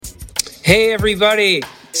Hey, everybody.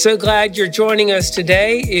 So glad you're joining us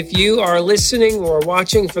today. If you are listening or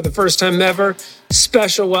watching for the first time ever,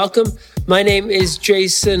 special welcome. My name is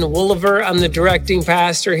Jason WOOLEVER. I'm the directing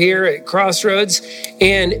pastor here at CROSSROADS,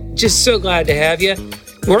 and just so glad to have you.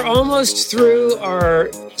 We're almost through our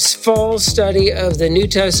fall study of the New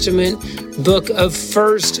Testament book of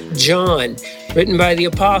 1 John, written by the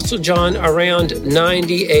Apostle John around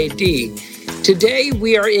 90 AD. Today,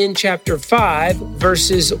 we are in chapter 5,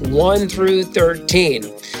 verses 1 through 13.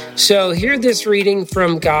 So hear this reading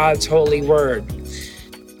from God's holy word.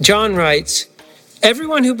 John writes,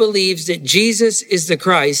 "Everyone who believes that Jesus is the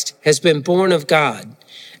Christ has been born of God,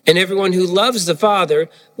 and everyone who loves the Father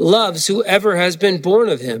loves whoever has been born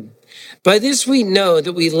of him. By this we know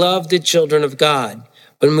that we love the children of God,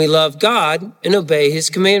 when we love God and obey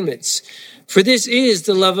his commandments. For this is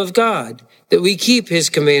the love of God, that we keep his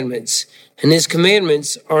commandments, and his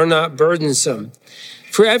commandments are not burdensome.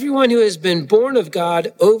 For everyone who has been born of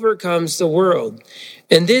God overcomes the world,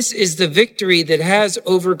 and this is the victory that has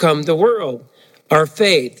overcome the world, our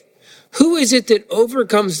faith. Who is it that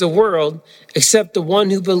overcomes the world except the one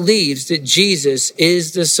who believes that Jesus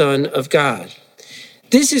is the Son of God?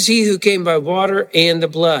 This is he who came by water and the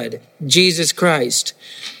blood, Jesus Christ,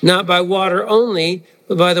 not by water only,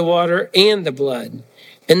 but by the water and the blood.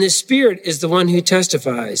 And the Spirit is the one who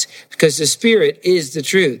testifies, because the Spirit is the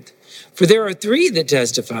truth. For there are three that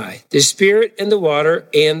testify, the Spirit and the water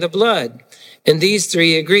and the blood, and these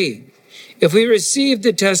three agree. If we receive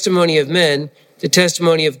the testimony of men, the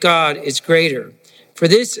testimony of God is greater. For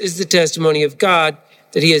this is the testimony of God,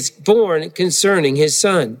 that he is born concerning his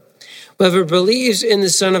Son. Whoever believes in the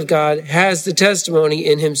Son of God has the testimony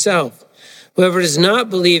in himself. Whoever does not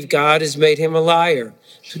believe God has made him a liar,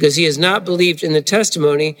 because he has not believed in the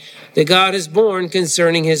testimony that God has borne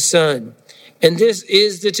concerning his Son. And this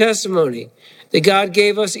is the testimony, that God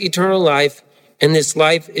gave us eternal life, and this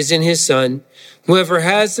life is in his Son. Whoever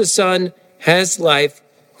has the Son has life.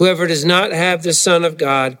 Whoever does not have the Son of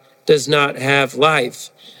God does not have life.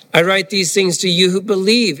 I write these things to you who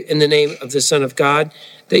believe in the name of the Son of God,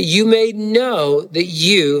 that you may know that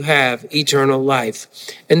you have eternal life.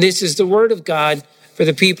 And this is the word of God for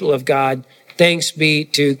the people of God. Thanks be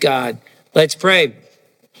to God. Let's pray.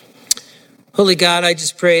 Holy God, I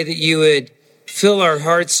just pray that you would fill our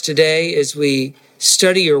hearts today as we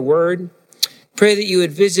study your word. Pray that you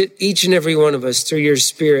would visit each and every one of us through your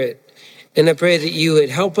Spirit. And I pray that you would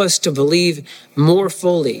help us to believe more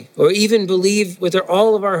fully, or even believe with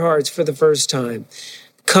all of our hearts for the first time.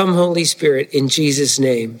 Come, Holy Spirit, in Jesus'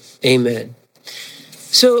 name, amen.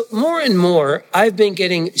 So more and more, I've been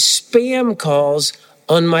getting spam calls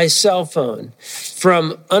on my cell phone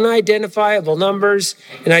from unidentifiable numbers,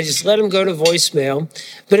 and I just let them go to voicemail.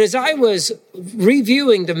 But as I was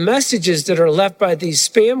reviewing the messages that are left by these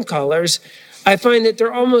spam callers, I find that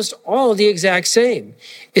they're almost all the exact same.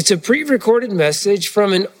 It's a pre-recorded message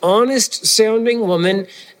from an honest-sounding woman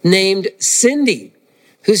named Cindy,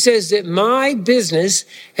 who says that my business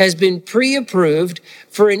has been pre-approved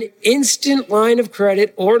for an instant line of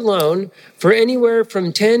credit or loan for anywhere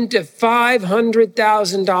from $10,000 to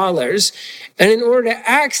 $500,000. And in order to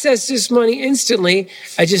access this money instantly,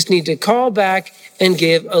 I just need to call back and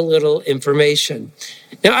give a little information.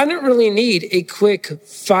 Now, I don't really need a quick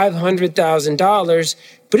 $500,000,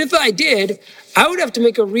 but if I did, I would have to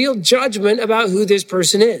make a real judgment about who this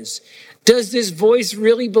person is. Does this voice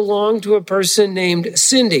really belong to a person named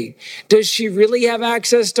Cindy? Does she really have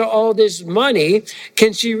access to all this money?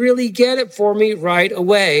 Can she really get it for me right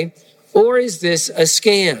away? Or is this a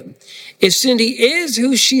scam? If Cindy is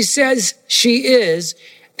who she says she is,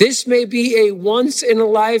 this may be a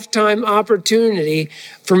once-in-a-lifetime opportunity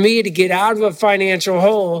for me to get out of a financial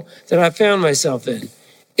hole that I found myself in.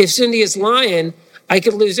 If Cindy is lying, I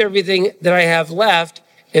could lose everything that I have left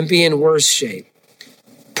and be in worse shape.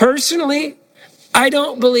 Personally, I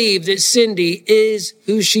don't believe that Cindy is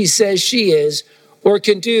who she says she is or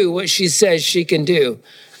can do what she says she can do.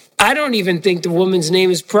 I don't even think the woman's name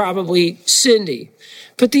is probably Cindy.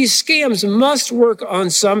 But these scams must work on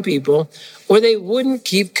some people, or they wouldn't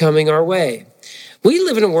keep coming our way. We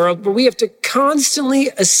live in a world where we have to constantly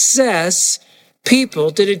assess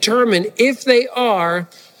people to determine if they are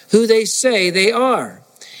who they say they are.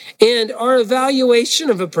 And our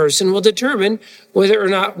evaluation of a person will determine whether or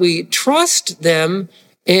not we trust them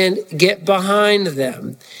and get behind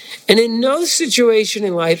them. And in no situation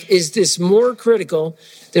in life is this more critical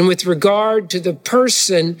than with regard to the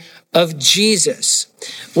person of Jesus.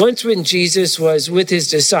 Once when Jesus was with his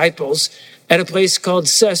disciples at a place called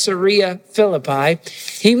Caesarea Philippi,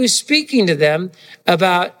 he was speaking to them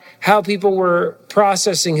about how people were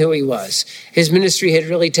processing who he was. His ministry had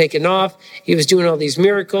really taken off. He was doing all these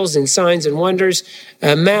miracles and signs and wonders.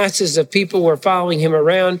 Masses of people were following him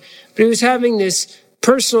around. But he was having this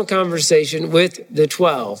personal conversation with the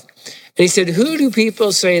 12. And he said, "Who do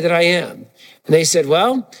people say that I am?" And they said,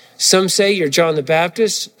 "Well, some say you're John the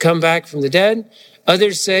Baptist, come back from the dead.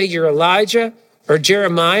 Others say you're Elijah or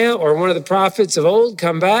Jeremiah or one of the prophets of old,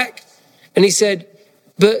 come back." And he said,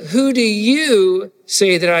 "But who do you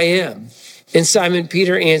say that I am?" And Simon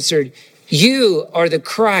Peter answered, "You are the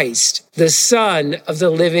Christ, the Son of the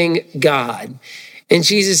living God." And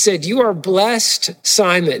Jesus said, "You are blessed,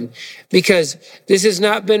 Simon, because this has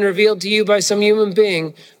not been revealed to you by some human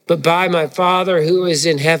being, but by my Father who is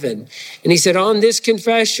in heaven." And he said, "On this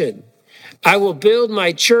confession, I will build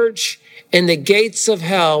my church, and the gates of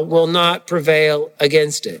hell will not prevail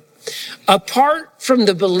against it." Apart from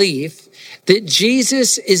the belief that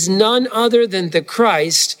Jesus is none other than the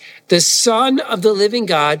Christ, the Son of the living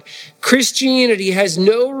God, Christianity has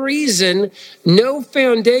no reason, no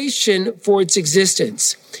foundation for its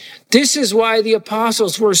existence. This is why the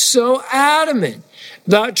apostles were so adamant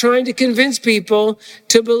about trying to convince people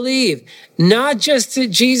to believe, not just that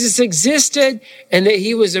Jesus existed and that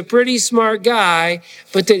he was a pretty smart guy,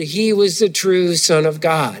 but that he was the true Son of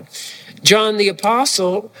God. John the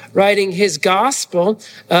Apostle, writing his gospel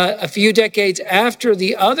a few decades after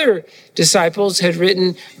the other disciples had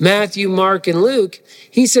written Matthew, Mark, and Luke,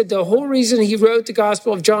 he said the whole reason he wrote the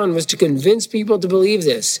Gospel of John was to convince people to believe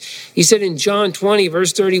this. He said in John 20,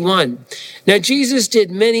 verse 31, "Now Jesus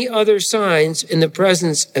did many other signs in the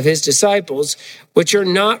presence of his disciples, which are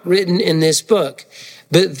not written in this book,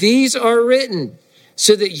 but these are written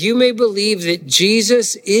so that you may believe that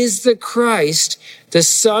Jesus is the Christ, the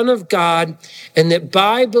Son of God, and that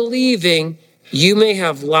by believing you may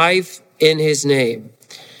have life in his name."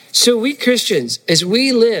 So we Christians, as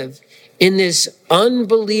we live in this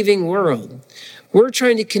unbelieving world, we're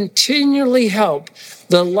trying to continually help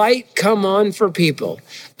the light come on for people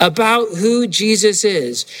about who Jesus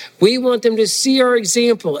is. We want them to see our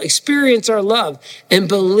example, experience our love, and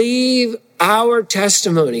believe our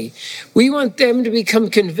testimony. We want them to become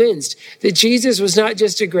convinced that Jesus was not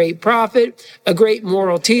just a great prophet, a great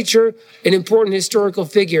moral teacher, an important historical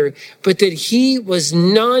figure, but that he was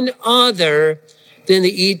none other than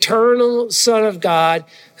the eternal Son of God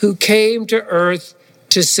who came to earth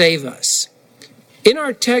to save us. In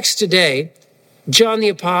our text today, John the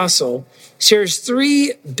Apostle shares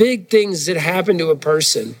three big things that happen to a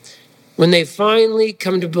person when they finally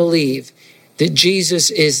come to believe that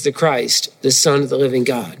Jesus is the Christ, the Son of the living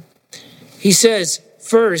God. He says,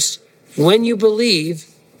 first, when you believe,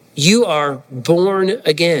 you are born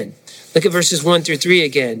again. Look at verses 1 through 3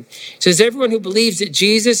 again. It says, everyone who believes that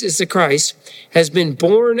Jesus is the Christ has been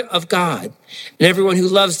born of God. And everyone who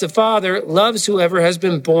loves the Father loves whoever has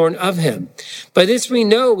been born of him. By this we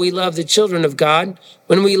know we love the children of God,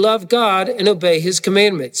 when we love God and obey his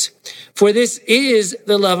commandments. For this is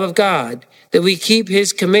the love of God, that we keep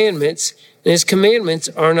his commandments, and his commandments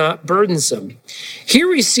are not burdensome. Here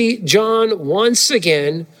we see John once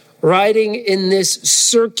again writing in this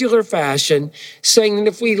circular fashion, saying that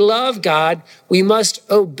if we love God, we must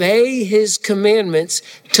obey his commandments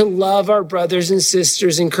to love our brothers and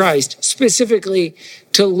sisters in Christ, specifically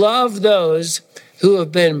to love those who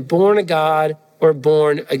have been born of God or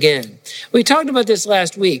born again. We talked about this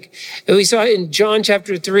last week, and we saw in John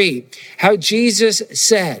chapter 3 how Jesus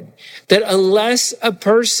said that unless a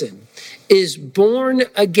person is born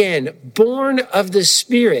again, born of the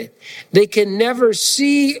Spirit, they can never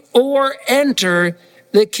see or enter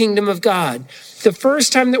the kingdom of God. The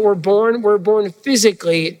first time that we're born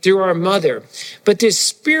physically through our mother. But this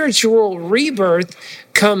spiritual rebirth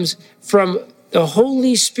comes from the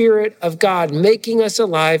Holy Spirit of God making us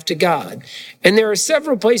alive to God. And there are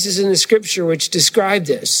several places in the scripture which describe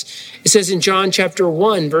this. It says in John chapter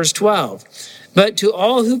 1, verse 12, but to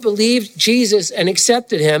all who believed Jesus and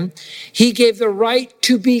accepted him, he gave the right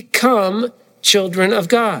to become children of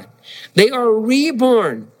God. They are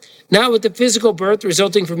reborn, not with the physical birth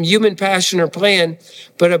resulting from human passion or plan,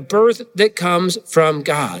 but a birth that comes from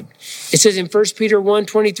God. It says in 1 Peter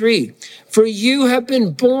 1:23, for you have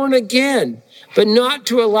been born again, but not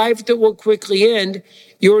to a life that will quickly end.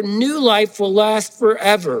 Your new life will last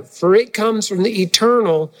forever, for it comes from the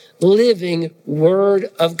eternal, living Word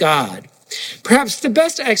of God. Perhaps the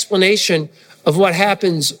best explanation of what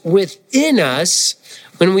happens within us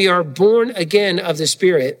when we are born again of the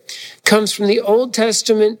Spirit comes from the Old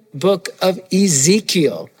Testament book of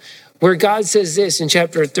Ezekiel, where God says this in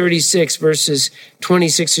chapter 36, verses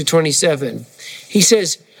 26 to 27. He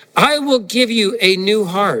says, I will give you a new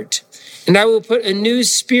heart and I will put a new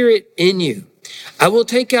spirit in you. I will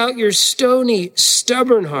take out your stony,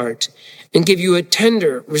 stubborn heart and give you a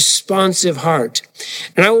tender, responsive heart.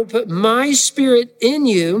 And I will put my spirit in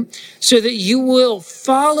you so that you will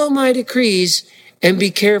follow my decrees and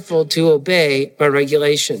be careful to obey my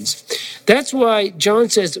regulations. That's why John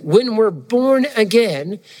says, when we're born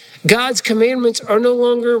again, God's commandments are no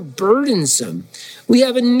longer burdensome. We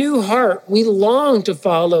have a new heart. We long to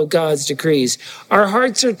follow God's decrees. Our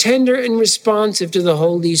hearts are tender and responsive to the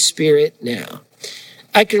Holy Spirit now.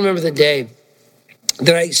 I can remember the day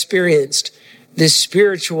that I experienced this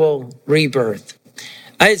spiritual rebirth.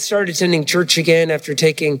 I had started attending church again after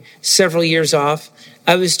taking several years off.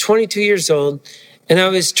 I was 22 years old, and I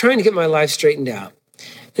was trying to get my life straightened out.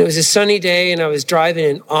 It was a sunny day, and I was driving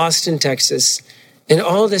in Austin, Texas, and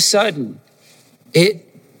all of a sudden, it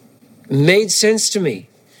made sense to me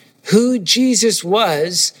who Jesus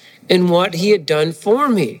was and what he had done for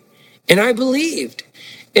me. And I believed.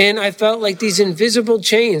 And I felt like these invisible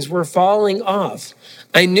chains were falling off.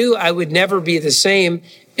 I knew I would never be the same,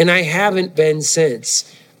 and I haven't been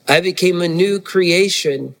since. I became a new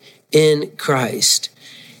creation in Christ.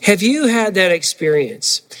 Have you had that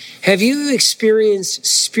experience? Have you experienced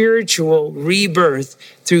spiritual rebirth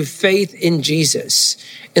through faith in Jesus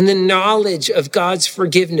and the knowledge of God's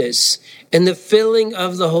forgiveness and the filling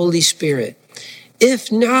of the Holy Spirit?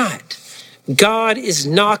 If not, God is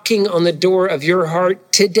knocking on the door of your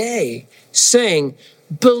heart today, saying,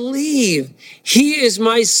 believe, he is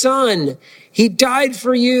my son. He died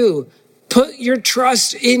for you. Put your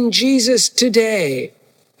trust in Jesus today.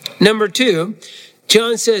 Number 2,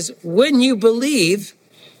 John says, when you believe,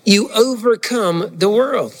 you overcome the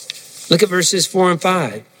world. Look at verses 4 and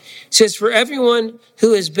 5. It says, for everyone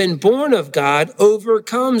who has been born of God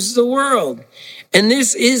overcomes the world. And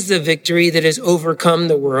this is the victory that has overcome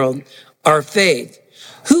the world, our faith.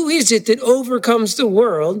 Who is it that overcomes the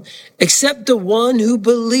world except the one who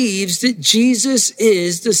believes that Jesus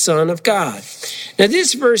is the Son of God? Now,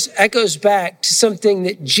 this verse echoes back to something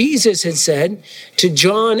that Jesus had said to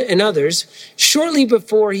John and others shortly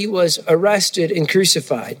before he was arrested and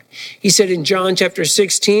crucified. He said in John chapter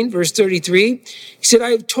 16, verse 33, he said,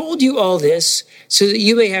 I have told you all this so that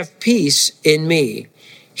you may have peace in me.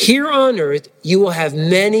 Here on earth, you will have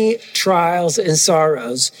many trials and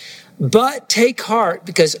sorrows, but take heart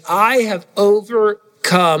because I have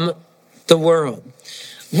overcome the world.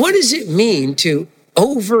 What does it mean to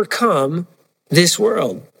overcome this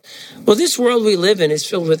world? Well, this world we live in is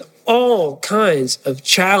filled with all kinds of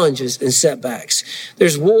challenges and setbacks.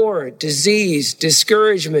 There's war, disease,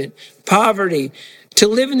 discouragement, poverty. To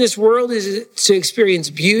live in this world is to experience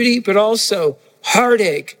beauty, but also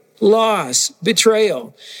heartache, loss,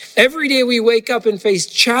 betrayal. Every day we wake up and face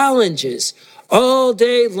challenges all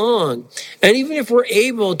day long. And even if we're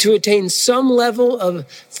able to attain some level of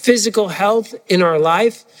physical health in our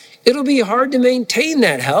life, it'll be hard to maintain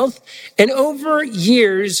that health. And over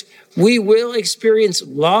years, we will experience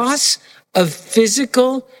loss of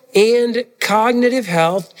physical and cognitive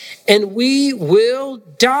health, and we will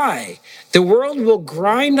die. The world will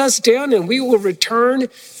grind us down, and we will return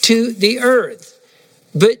to the earth.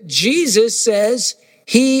 But Jesus says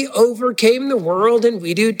he overcame the world, and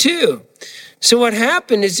we do too. So what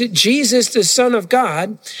happened is that Jesus, the Son of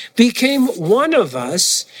God, became one of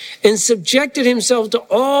us and subjected himself to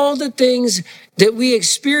all the things that we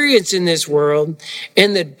experience in this world.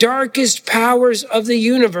 And the darkest powers of the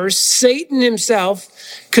universe, Satan himself,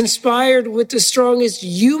 conspired with the strongest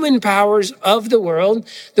human powers of the world,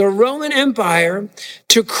 the Roman Empire,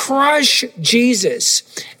 to crush Jesus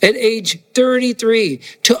at age 33,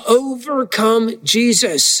 to overcome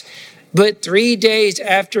Jesus. But 3 days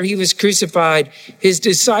after he was crucified, his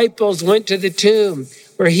disciples went to the tomb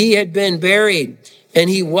where he had been buried, and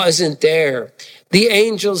he wasn't there. The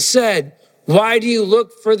angels said, why do you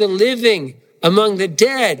look for the living among the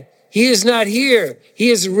dead? He is not here. He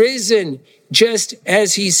is risen, just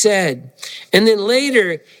as he said. And then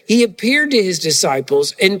later, he appeared to his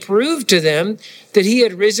disciples and proved to them that he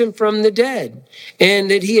had risen from the dead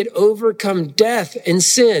and that he had overcome death and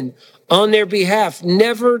sin on their behalf,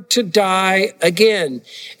 never to die again.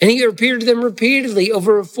 And he appeared to them repeatedly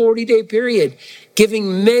over a 40-day period,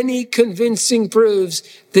 giving many convincing proofs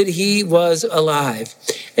that he was alive.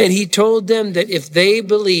 And he told them that if they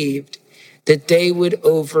believed, that they would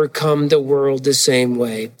overcome the world the same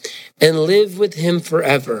way and live with him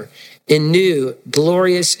forever in new,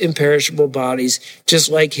 glorious, imperishable bodies, just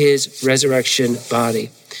like his resurrection body.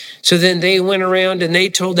 So then they went around and they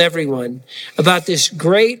told everyone about this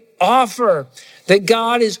great offer that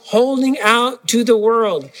God is holding out to the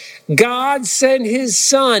world. God sent his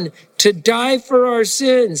son to die for our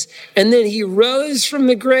sins. And then he rose from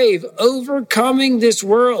the grave, overcoming this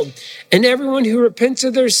world. And everyone who repents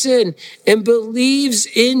of their sin and believes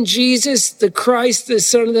in Jesus, the Christ, the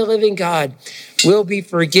Son of the living God, will be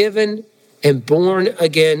forgiven and born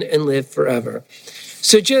again and live forever.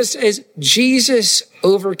 So just as Jesus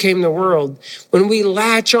overcame the world, when we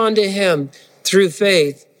latch onto him through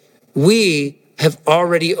faith, we have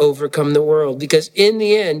already overcome the world, because in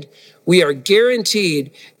the end, we are guaranteed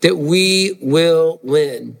that we will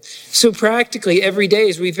win. So practically every day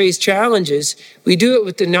as we face challenges, we do it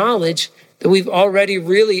with the knowledge that we've already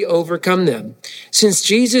really overcome them. Since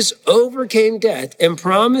Jesus overcame death and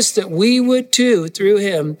promised that we would too through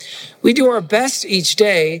him, we do our best each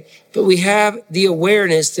day, but we have the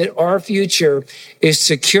awareness that our future is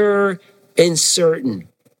secure and certain.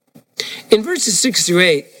 In verses 6 through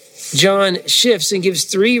 8, John shifts and gives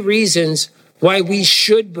 3 reasons why we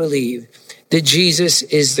should believe that Jesus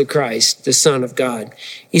is the Christ, the Son of God.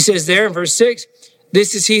 He says there in verse 6,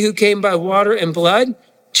 "This is he who came by water and blood,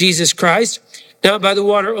 Jesus Christ, not by the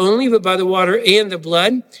water only, but by the water and the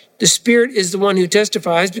blood. The Spirit is the one who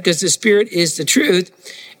testifies, because the Spirit is the truth.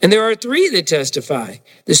 And there are 3 that testify,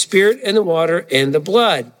 the Spirit and the water and the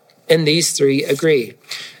blood. And these 3 agree."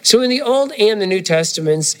 So in the Old and the New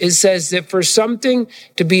Testaments, it says that for something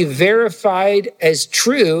to be verified as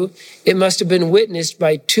true, it must have been witnessed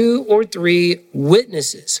by 2 or 3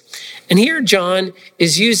 witnesses. And here John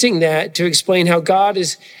is using that to explain how God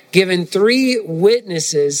has given 3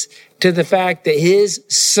 witnesses to the fact that his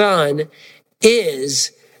Son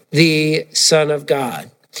is the Son of God.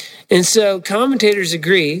 And so commentators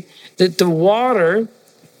agree that the water,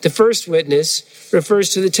 the first witness, refers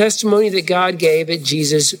to the testimony that God gave at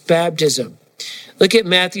Jesus' baptism. Look at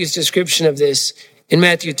Matthew's description of this in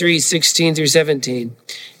Matthew 3:16 through 17.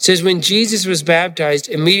 It says, "When Jesus was baptized,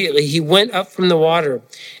 immediately he went up from the water,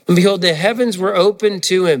 and behold, the heavens were opened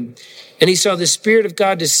to him, and he saw the Spirit of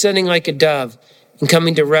God descending like a dove and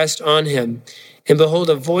coming to rest on him. And behold,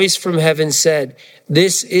 a voice from heaven said,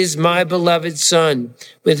 'This is my beloved Son,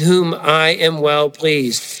 with whom I am well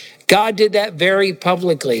pleased.'" God did that very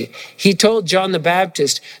publicly. He told John the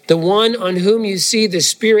Baptist, "The one on whom you see the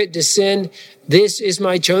Spirit descend, this is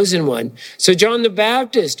my chosen one." So John the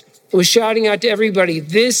Baptist was shouting out to everybody,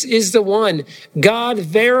 "This is the one." God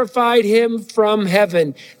verified him from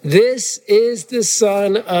heaven. This is the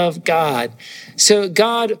Son of God. So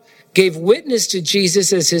God gave witness to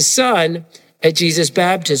Jesus as his Son at Jesus'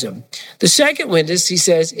 baptism. The second witness, he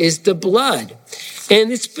says, is the blood.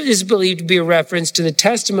 And this is believed to be a reference to the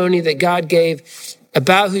testimony that God gave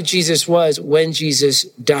about who Jesus was when Jesus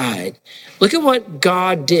died. Look at what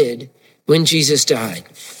God did when Jesus died.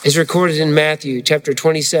 As recorded in Matthew chapter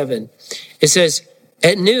 27, it says,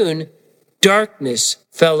 "At noon, darkness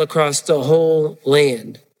fell across the whole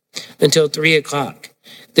land until 3:00.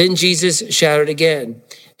 Then Jesus shouted again,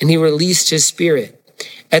 and he released his Spirit.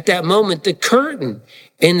 At that moment, the curtain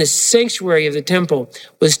in the sanctuary of the temple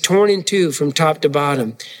was torn in 2 from top to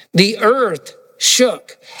bottom. The earth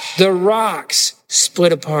shook. The rocks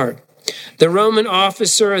split apart. The Roman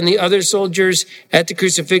officer and the other soldiers at the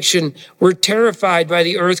crucifixion were terrified by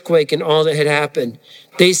the earthquake and all that had happened.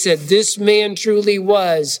 They said, 'This man truly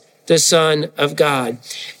was the Son of God.'"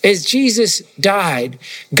 As Jesus died,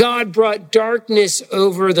 God brought darkness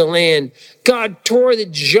over the land. God tore the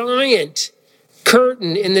giant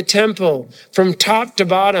curtain in the temple from top to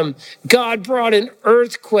bottom. God brought an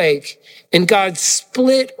earthquake, and God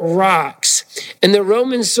split rocks. And the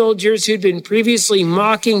Roman soldiers who'd been previously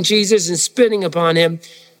mocking Jesus and spitting upon him,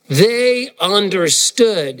 they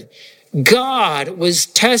understood. God was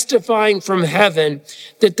testifying from heaven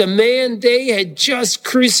that the man they had just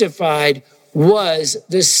crucified was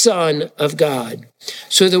the Son of God.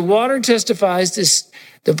 So the water testifies,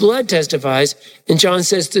 the blood testifies, and John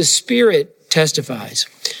says the Spirit testifies.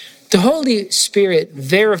 The Holy Spirit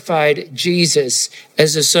verified Jesus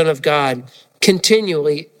as the Son of God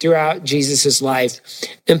continually throughout Jesus' life,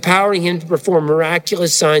 empowering him to perform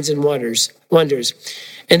miraculous signs and wonders.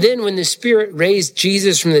 And then when the Spirit raised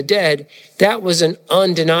Jesus from the dead, that was an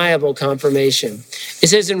undeniable confirmation. It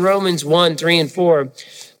says in Romans 1:3 and 4,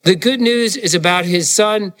 "The good news is about his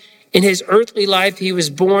Son. In his earthly life, he was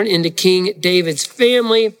born into King David's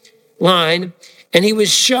family line, and he was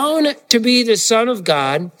shown to be the Son of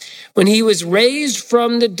God when he was raised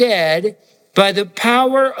from the dead by the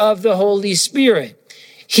power of the Holy Spirit.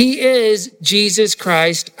 He is Jesus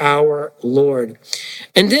Christ, our Lord."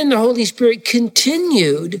 And then the Holy Spirit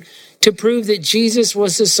continued to prove that Jesus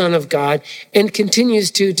was the Son of God, and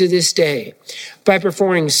continues to this day, by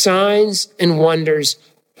performing signs and wonders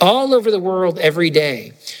all over the world every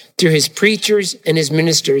day. through his preachers and his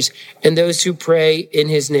ministers and those who pray in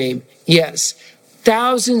his name. Yes,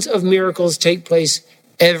 thousands of miracles take place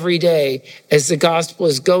every day as the gospel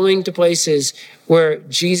is going to places where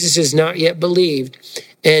Jesus is not yet believed,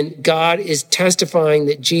 and God is testifying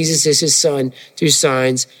that Jesus is his son through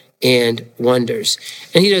signs and wonders.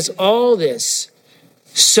 And he does all this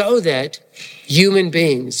so that human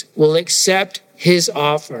beings will accept his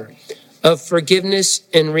offer of forgiveness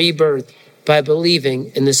and rebirth by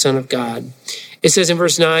believing in the Son of God. It says in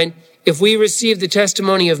verse 9, if we receive the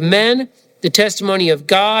testimony of men, the testimony of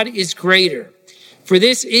God is greater. For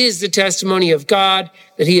this is the testimony of God,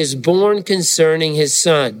 that he is born concerning his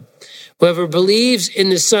Son. Whoever believes in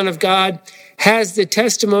the Son of God has the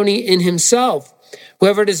testimony in himself.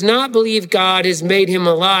 Whoever does not believe God has made him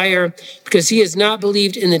a liar, because he has not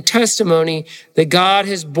believed in the testimony that God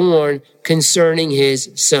has borne concerning his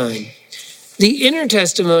Son. The inner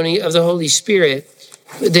testimony of the Holy Spirit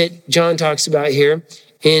that John talks about here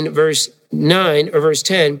in verse 9 or verse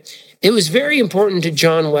 10, it was very important to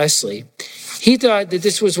John Wesley. He thought that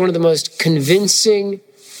this was one of the most convincing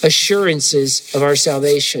assurances of our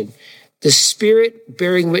salvation. The Spirit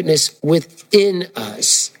bearing witness within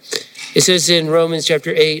us. It says in Romans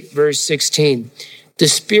chapter 8, verse 16, the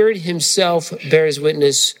Spirit himself bears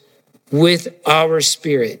witness with our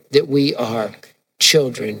spirit that we are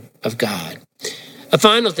children of God. A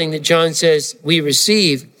final thing that John says we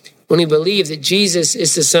receive when we believe that Jesus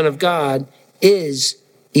is the Son of God is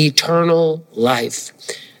eternal life.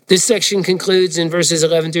 This section concludes in verses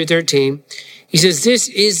 11 through 13. He says, this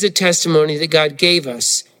is the testimony that God gave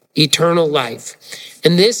us, eternal life.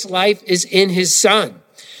 And this life is in his Son.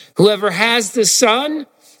 Whoever has the Son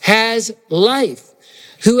has life.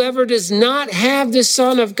 Whoever does not have the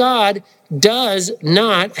Son of God does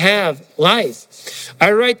not have life.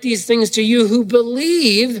 I write these things to you who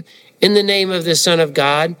believe in the name of the Son of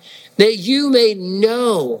God, that you may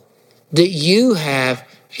know that you have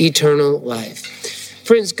eternal life.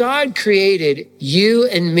 Friends, God created you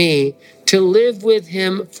and me to live with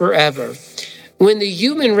him forever. When the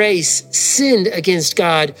human race sinned against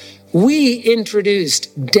God, we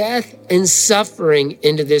introduced death and suffering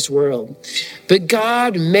into this world. But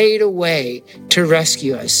God made a way to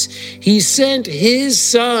rescue us. He sent his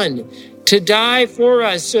Son to die for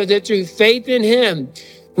us so that through faith in him,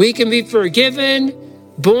 we can be forgiven,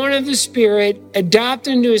 born of the Spirit,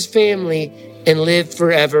 adopted into his family, and live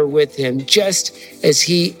forever with him, just as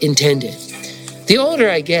he intended. The older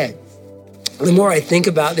I get, the more I think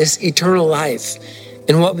about this eternal life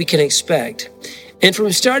and what we can expect. And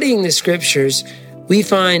from studying the scriptures, we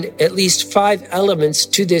find at least 5 elements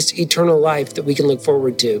to this eternal life that we can look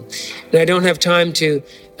forward to. And I don't have time to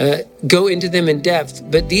go into them in depth,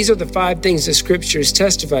 but these are the 5 things the scriptures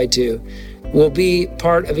testify to will be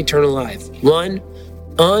part of eternal life. 1,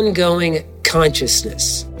 ongoing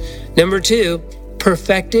consciousness. Number 2,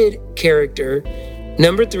 perfected character.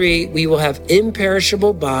 Number 3, we will have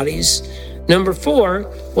imperishable bodies. Number 4,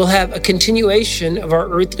 we'll have a continuation of our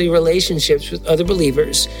earthly relationships with other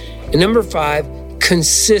believers. And number 5,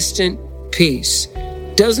 consistent peace.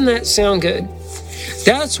 Doesn't that sound good?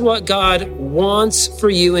 That's what God wants for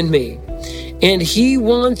you and me. And he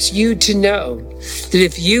wants you to know that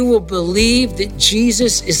if you will believe that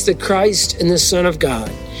Jesus is the Christ and the Son of God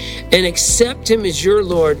and accept him as your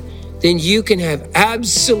Lord, then you can have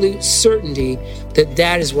absolute certainty that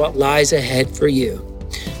that is what lies ahead for you.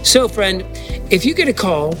 So, friend, if you get a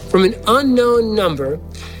call from an unknown number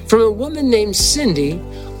from a woman named Cindy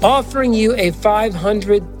offering you a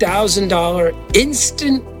 $500,000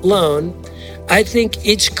 instant loan, I think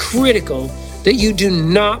it's critical that you do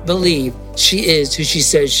not believe she is who she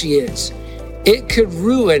says she is. It could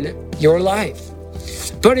ruin your life.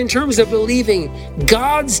 But in terms of believing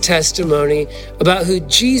God's testimony about who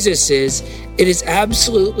Jesus is, it is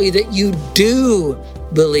absolutely that you do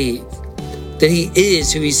believe that he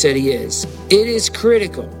is who he said he is. It is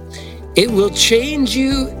critical. It will change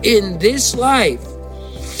you in this life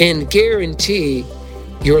and guarantee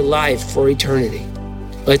your life for eternity.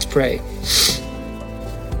 Let's pray.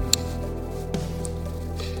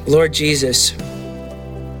 Lord Jesus,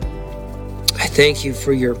 I thank you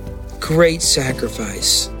for your great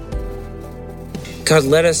sacrifice. God,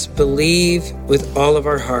 let us believe with all of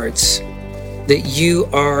our hearts that you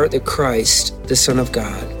are the Christ, the Son of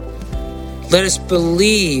God. Let us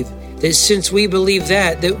believe that since we believe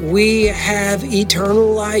that we have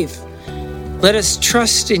eternal life. Let us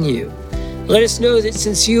trust in you. Let us know that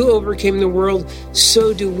since you overcame the world,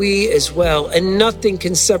 so do we as well, and nothing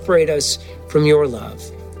can separate us from your love.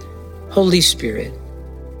 Holy Spirit,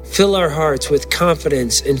 fill our hearts with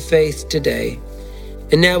confidence and faith today.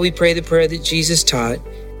 And now we pray the prayer that Jesus taught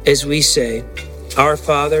as we say, Our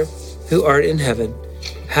Father, who art in heaven,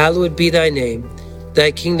 hallowed be thy name.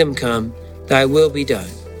 Thy kingdom come, thy will be done,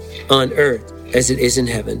 on earth as it is in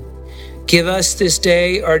heaven. Give us this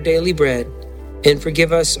day our daily bread, and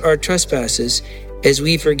forgive us our trespasses, as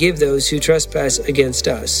we forgive those who trespass against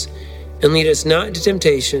us. And lead us not into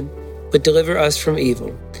temptation, but deliver us from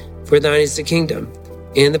evil. For thine is the kingdom,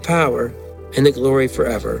 and the power, and the glory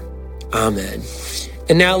forever. Amen.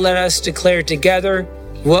 And now let us declare together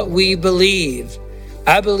what we believe.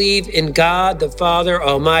 I believe in God, the Father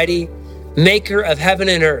Almighty, maker of heaven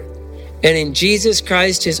and earth, and in Jesus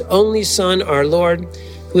Christ, his only Son, our Lord,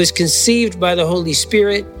 who was conceived by the Holy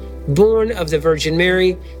Spirit, born of the Virgin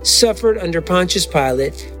Mary, suffered under Pontius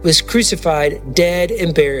Pilate, was crucified, dead,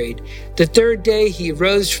 and buried. The third day he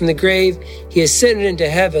rose from the grave, he ascended into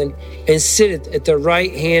heaven, and sitteth at the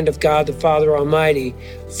right hand of God the Father Almighty.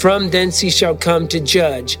 From thence he shall come to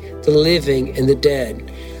judge the living and the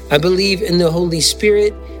dead. I believe in the Holy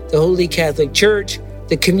Spirit, the Holy Catholic Church,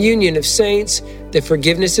 the communion of saints, the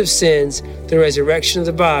forgiveness of sins, the resurrection of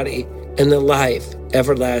the body, and the life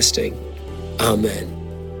everlasting. Amen.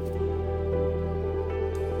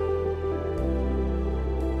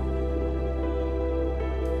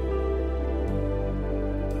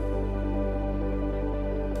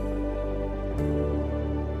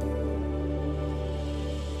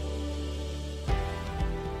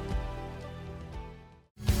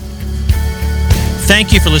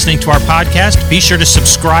 Thank you for listening to our podcast. Be sure to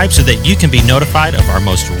subscribe so that you can be notified of our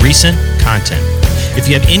most recent content. If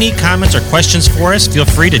you have any comments or questions for us, feel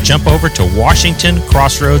free to jump over to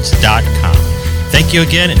WashingtonCrossroads.com. Thank you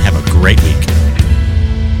again and have a great week.